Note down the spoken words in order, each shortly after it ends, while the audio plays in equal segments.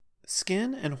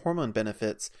Skin and hormone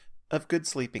benefits of good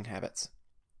sleeping habits.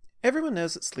 Everyone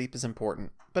knows that sleep is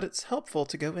important, but it's helpful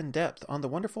to go in depth on the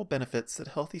wonderful benefits that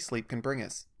healthy sleep can bring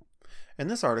us. In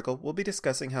this article, we'll be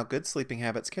discussing how good sleeping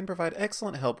habits can provide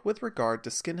excellent help with regard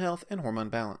to skin health and hormone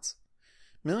balance.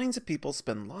 Millions of people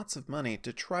spend lots of money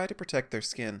to try to protect their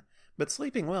skin, but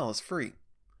sleeping well is free.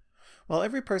 While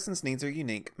every person's needs are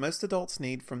unique, most adults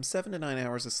need from 7 to 9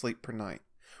 hours of sleep per night,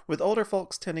 with older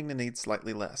folks tending to need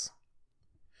slightly less.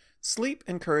 Sleep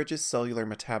encourages cellular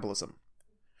metabolism.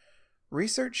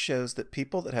 Research shows that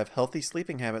people that have healthy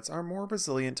sleeping habits are more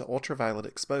resilient to ultraviolet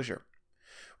exposure.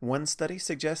 One study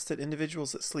suggests that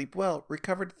individuals that sleep well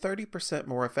recovered 30%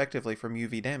 more effectively from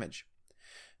UV damage.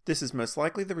 This is most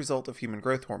likely the result of human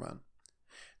growth hormone.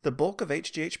 The bulk of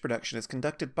HGH production is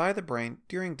conducted by the brain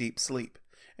during deep sleep,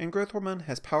 and growth hormone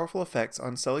has powerful effects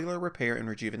on cellular repair and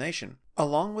rejuvenation,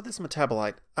 along with its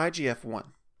metabolite,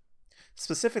 IGF-1.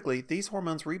 Specifically, these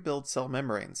hormones rebuild cell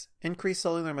membranes, increase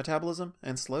cellular metabolism,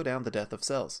 and slow down the death of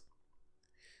cells.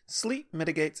 Sleep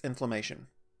mitigates inflammation.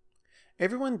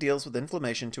 Everyone deals with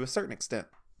inflammation to a certain extent.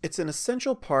 It's an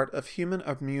essential part of human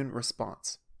immune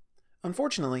response.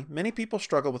 Unfortunately, many people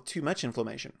struggle with too much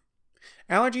inflammation.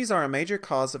 Allergies are a major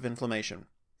cause of inflammation.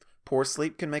 Poor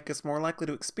sleep can make us more likely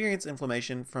to experience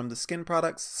inflammation from the skin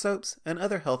products, soaps, and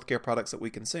other healthcare products that we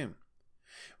consume.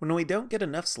 When we don't get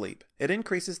enough sleep, it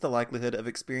increases the likelihood of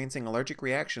experiencing allergic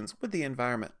reactions with the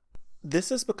environment.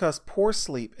 This is because poor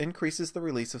sleep increases the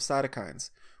release of cytokines,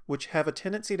 which have a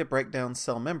tendency to break down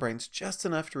cell membranes just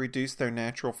enough to reduce their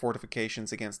natural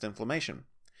fortifications against inflammation.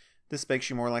 This makes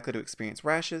you more likely to experience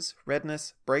rashes,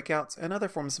 redness, breakouts, and other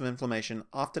forms of inflammation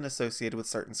often associated with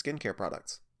certain skincare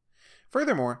products.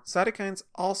 Furthermore, cytokines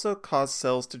also cause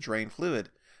cells to drain fluid,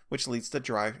 which leads to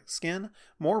dry skin,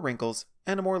 more wrinkles,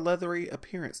 and a more leathery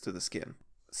appearance to the skin.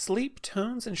 Sleep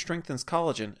tones and strengthens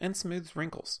collagen and smooths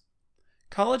wrinkles.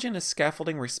 Collagen is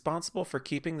scaffolding responsible for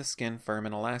keeping the skin firm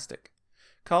and elastic.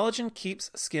 Collagen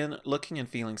keeps skin looking and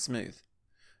feeling smooth.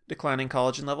 Declining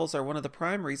collagen levels are one of the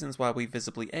prime reasons why we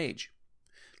visibly age.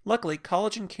 Luckily,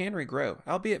 collagen can regrow,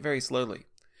 albeit very slowly.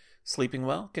 Sleeping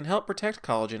well can help protect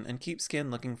collagen and keep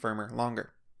skin looking firmer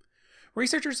longer.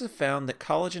 Researchers have found that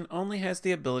collagen only has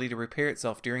the ability to repair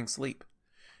itself during sleep.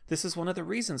 This is one of the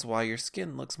reasons why your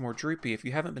skin looks more droopy if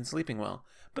you haven't been sleeping well,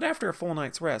 but after a full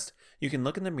night's rest, you can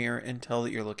look in the mirror and tell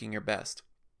that you're looking your best.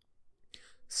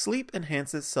 Sleep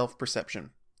enhances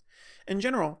self-perception. In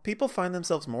general, people find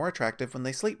themselves more attractive when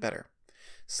they sleep better.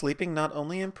 Sleeping not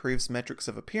only improves metrics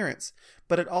of appearance,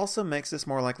 but it also makes us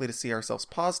more likely to see ourselves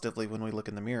positively when we look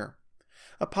in the mirror.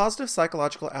 A positive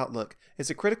psychological outlook is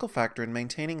a critical factor in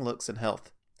maintaining looks and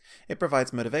health. It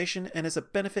provides motivation and is a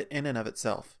benefit in and of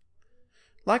itself.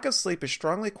 Lack of sleep is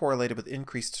strongly correlated with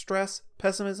increased stress,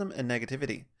 pessimism, and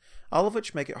negativity, all of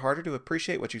which make it harder to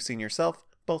appreciate what you see in yourself,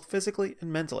 both physically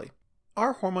and mentally.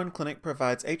 Our hormone clinic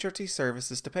provides HRT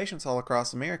services to patients all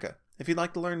across America. If you'd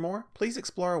like to learn more, please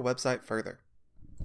explore our website further.